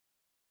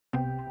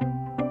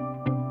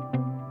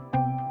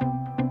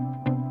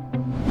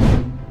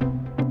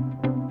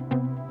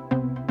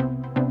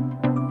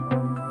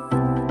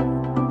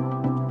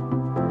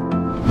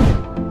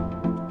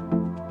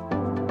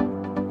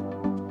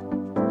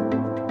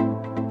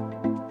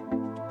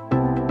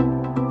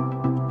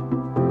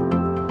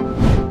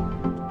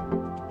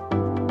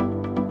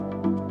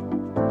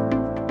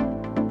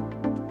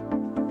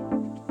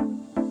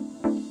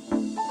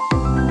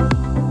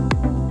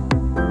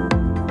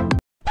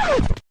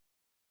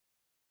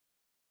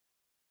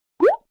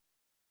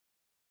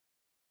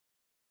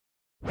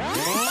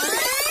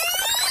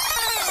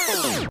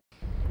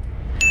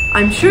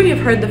I'm sure you've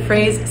heard the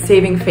phrase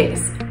saving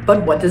face,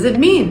 but what does it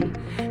mean?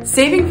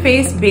 Saving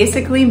face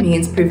basically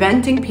means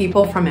preventing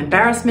people from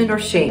embarrassment or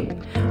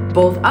shame,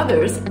 both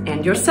others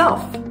and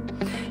yourself.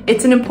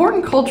 It's an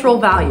important cultural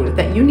value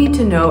that you need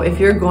to know if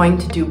you're going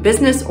to do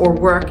business or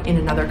work in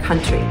another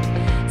country.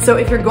 So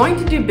if you're going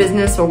to do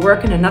business or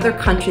work in another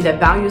country that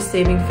values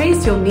saving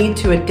face, you'll need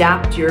to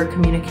adapt your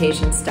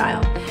communication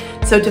style.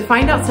 So to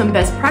find out some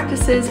best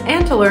practices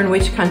and to learn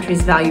which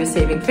countries value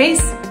saving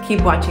face, keep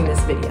watching this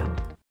video.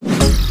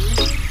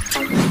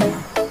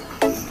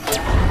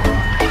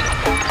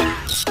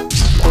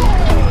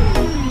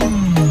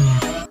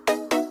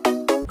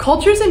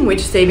 Cultures in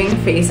which saving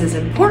face is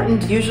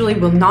important usually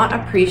will not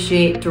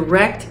appreciate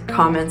direct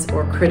comments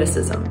or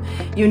criticism.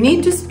 You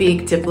need to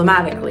speak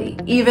diplomatically,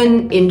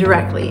 even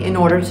indirectly, in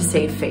order to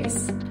save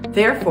face.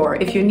 Therefore,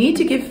 if you need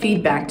to give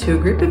feedback to a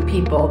group of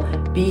people,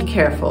 be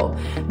careful.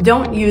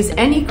 Don't use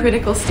any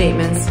critical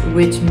statements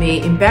which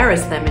may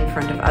embarrass them in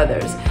front of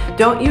others.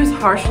 Don't use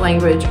harsh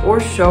language or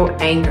show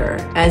anger,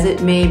 as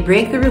it may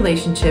break the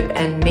relationship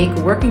and make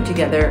working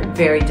together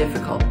very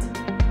difficult.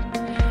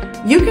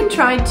 You can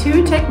try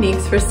 2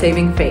 techniques for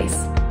saving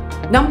face.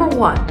 Number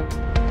 1,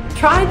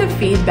 try the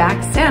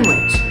feedback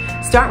sandwich.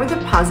 Start with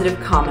a positive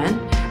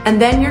comment,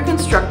 and then your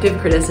constructive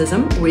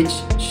criticism, which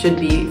should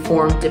be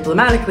formed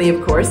diplomatically,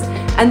 of course,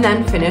 and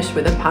then finish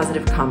with a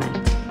positive comment.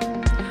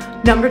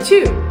 Number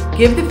 2,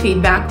 give the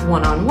feedback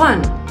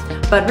one-on-one.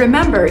 But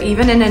remember,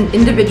 even in an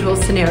individual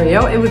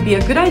scenario, it would be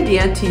a good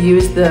idea to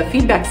use the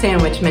feedback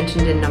sandwich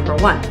mentioned in number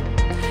 1.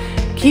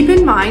 Keep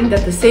in mind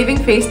that the saving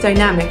face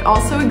dynamic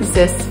also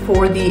exists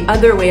for the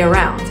other way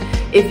around.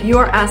 If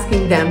you're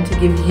asking them to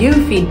give you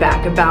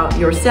feedback about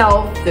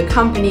yourself, the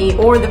company,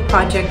 or the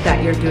project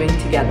that you're doing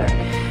together,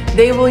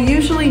 they will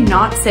usually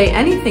not say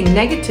anything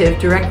negative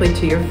directly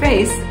to your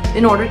face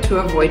in order to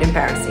avoid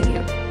embarrassing you.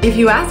 If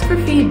you ask for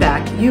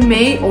feedback, you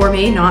may or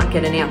may not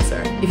get an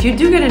answer. If you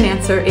do get an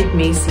answer, it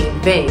may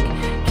seem vague.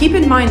 Keep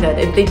in mind that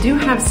if they do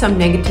have some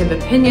negative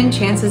opinion,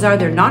 chances are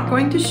they're not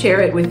going to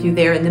share it with you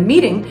there in the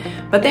meeting,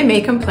 but they may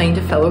complain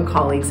to fellow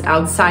colleagues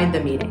outside the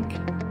meeting.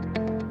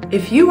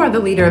 If you are the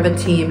leader of a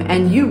team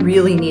and you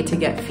really need to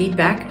get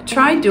feedback,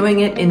 try doing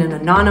it in an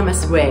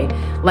anonymous way,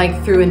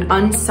 like through an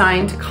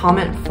unsigned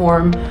comment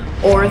form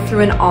or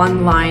through an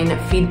online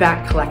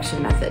feedback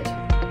collection method.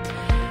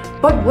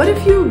 But what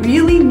if you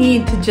really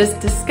need to just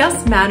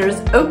discuss matters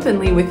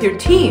openly with your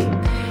team?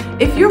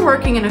 If you're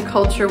working in a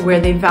culture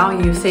where they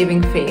value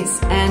saving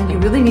face and you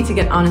really need to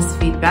get honest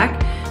feedback,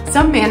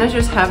 some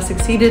managers have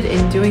succeeded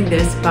in doing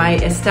this by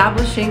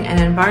establishing an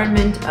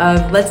environment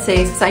of, let's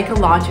say,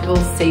 psychological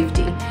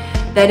safety.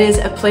 That is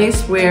a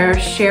place where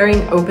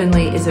sharing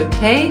openly is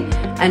okay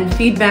and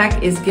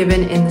feedback is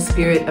given in the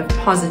spirit of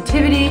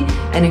positivity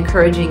and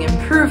encouraging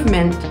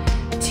improvement,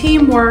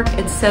 teamwork,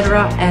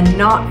 etc., and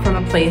not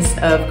from a place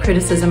of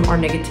criticism or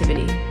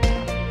negativity.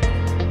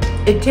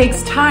 It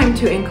takes time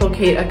to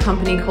inculcate a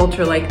company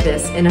culture like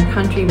this in a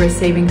country where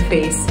saving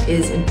face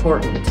is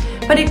important,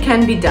 but it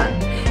can be done.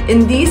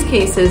 In these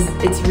cases,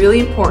 it's really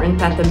important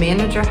that the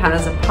manager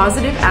has a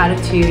positive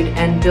attitude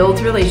and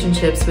builds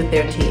relationships with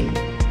their team.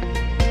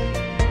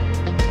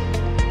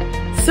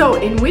 So,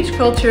 in which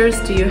cultures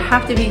do you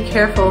have to be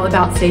careful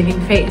about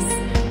saving face?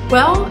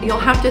 Well, you'll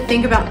have to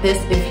think about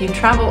this if you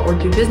travel or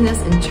do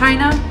business in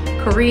China,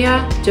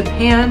 Korea,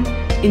 Japan,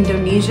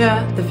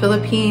 Indonesia, the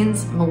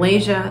Philippines,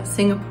 Malaysia,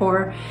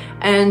 Singapore,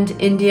 and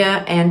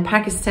India and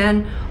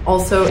Pakistan.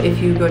 Also, if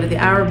you go to the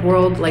Arab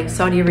world like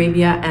Saudi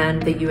Arabia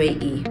and the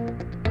UAE.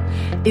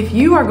 If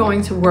you are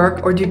going to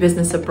work or do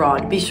business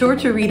abroad, be sure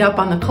to read up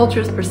on the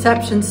culture's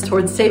perceptions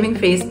towards saving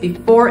face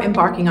before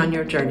embarking on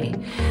your journey.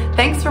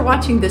 Thanks for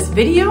watching this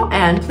video,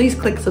 and please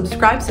click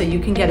subscribe so you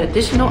can get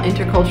additional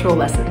intercultural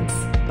lessons.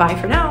 Bye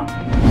for now.